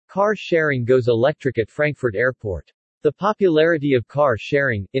Car sharing goes electric at Frankfurt Airport. The popularity of car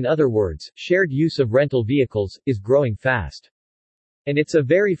sharing, in other words, shared use of rental vehicles, is growing fast. And it's a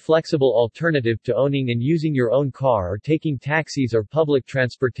very flexible alternative to owning and using your own car or taking taxis or public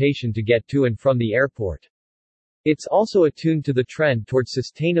transportation to get to and from the airport. It's also attuned to the trend towards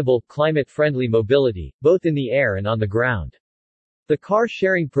sustainable, climate-friendly mobility, both in the air and on the ground. The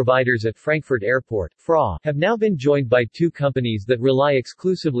car-sharing providers at Frankfurt Airport, FRA, have now been joined by two companies that rely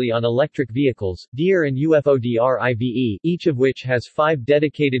exclusively on electric vehicles, Deere and UFODRIVE, each of which has 5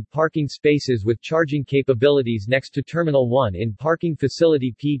 dedicated parking spaces with charging capabilities next to Terminal 1 in Parking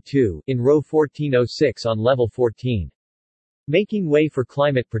Facility P2, in row 1406 on level 14. Making way for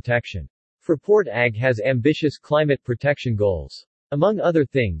climate protection. Fraport AG has ambitious climate protection goals. Among other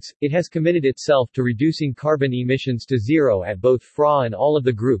things, it has committed itself to reducing carbon emissions to zero at both FRA and all of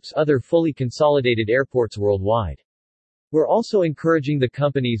the group's other fully consolidated airports worldwide. We're also encouraging the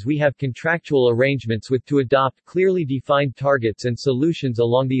companies we have contractual arrangements with to adopt clearly defined targets and solutions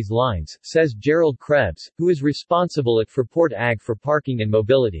along these lines, says Gerald Krebs, who is responsible at Fraport AG for parking and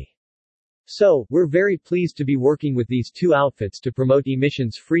mobility. So, we're very pleased to be working with these two outfits to promote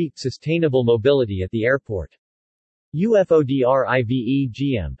emissions-free, sustainable mobility at the airport. UFODRIVE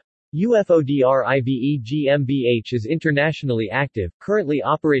GM. UFODRIVE GmbH is internationally active, currently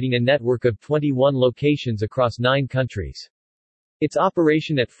operating a network of 21 locations across 9 countries. Its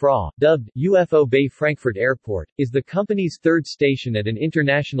operation at FRA, dubbed UFO Bay Frankfurt Airport, is the company's third station at an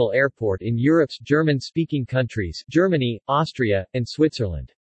international airport in Europe's German-speaking countries, Germany, Austria, and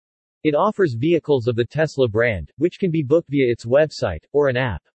Switzerland. It offers vehicles of the Tesla brand, which can be booked via its website, or an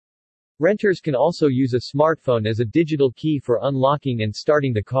app. Renters can also use a smartphone as a digital key for unlocking and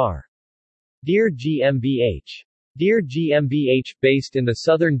starting the car. Deere GmbH. Deere GmbH, based in the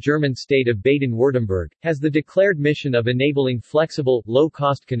southern German state of Baden-Württemberg, has the declared mission of enabling flexible,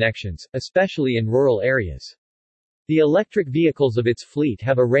 low-cost connections, especially in rural areas. The electric vehicles of its fleet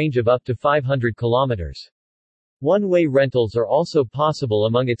have a range of up to 500 kilometers. One-way rentals are also possible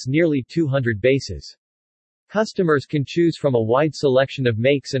among its nearly 200 bases. Customers can choose from a wide selection of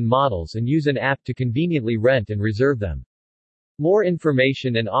makes and models and use an app to conveniently rent and reserve them. More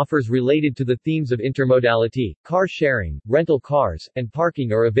information and offers related to the themes of intermodality, car sharing, rental cars, and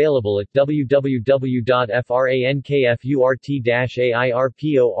parking are available at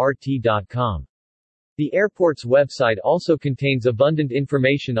www.frankfurt-airport.com. The airport's website also contains abundant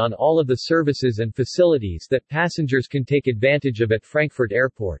information on all of the services and facilities that passengers can take advantage of at Frankfurt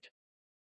Airport.